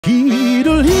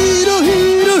Heedle, heedle,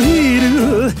 heedle,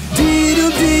 heedle,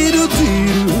 deedle, deedle,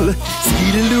 deedle,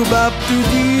 skeedle, bop, doo,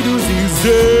 deedle,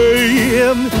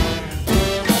 zam.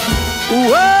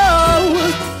 Whoa,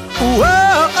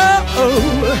 whoa,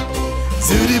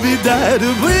 zooty be died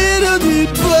of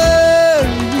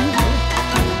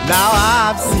Now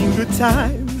I've seen good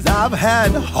times, I've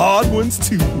had hard ones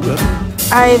too.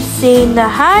 I've seen the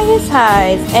highest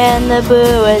highs and the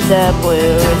bluest of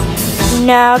blues.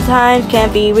 Now times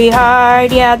can be real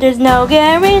hard, yeah, there's no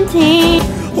guarantee.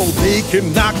 Oh, they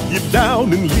can knock you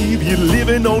down and leave you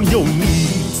living on your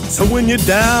knees. So when you're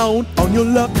down on your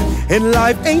luck and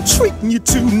life ain't treating you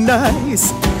too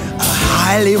nice, I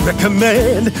highly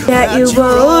recommend that you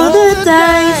roll the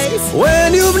dice.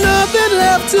 When you've nothing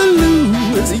left to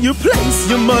lose, you place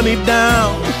your money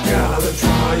down. Gotta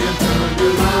try and turn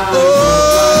your life.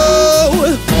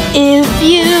 Oh, if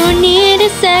you need a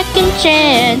second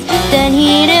chance, then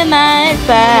heed my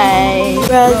advice.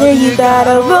 Brother, you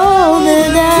gotta roll the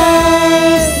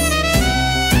dice.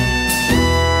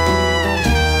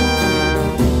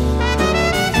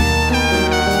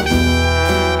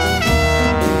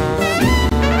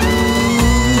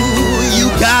 You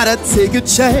gotta take a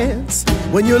chance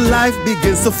when your life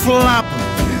begins to flop.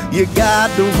 You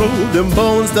got to roll them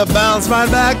bones to bounce right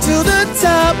back to the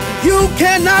top. You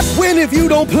cannot win if you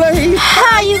don't play.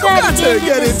 You got to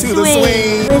get into the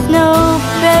swing. There's no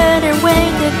better way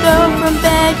to go from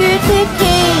beggar to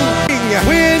king.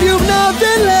 When you've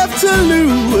nothing left to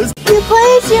lose, you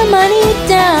place your money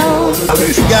down.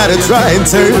 You gotta try and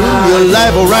turn your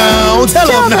life around. Tell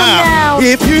them now.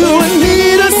 If you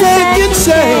need a second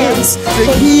chance, the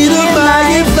key to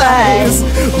my advice,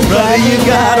 brother, you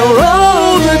gotta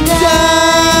roll the dice.